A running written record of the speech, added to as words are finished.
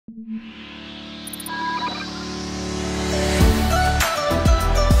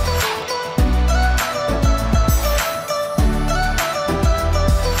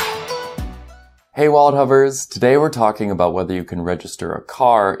Hey Wallet Hovers! Today we're talking about whether you can register a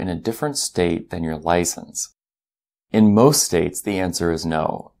car in a different state than your license. In most states, the answer is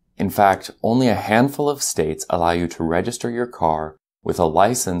no. In fact, only a handful of states allow you to register your car with a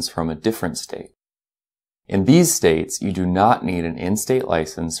license from a different state. In these states, you do not need an in-state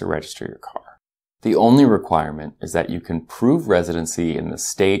license to register your car. The only requirement is that you can prove residency in the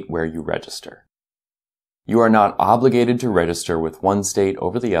state where you register. You are not obligated to register with one state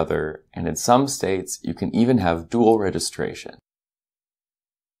over the other, and in some states, you can even have dual registration.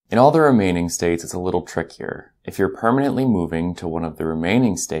 In all the remaining states, it's a little trickier. If you're permanently moving to one of the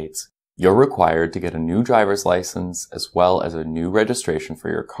remaining states, you're required to get a new driver's license as well as a new registration for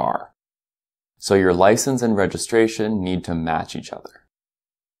your car. So your license and registration need to match each other.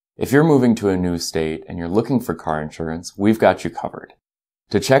 If you're moving to a new state and you're looking for car insurance, we've got you covered.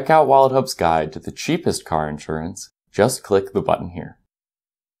 To check out WalletHub's guide to the cheapest car insurance, just click the button here.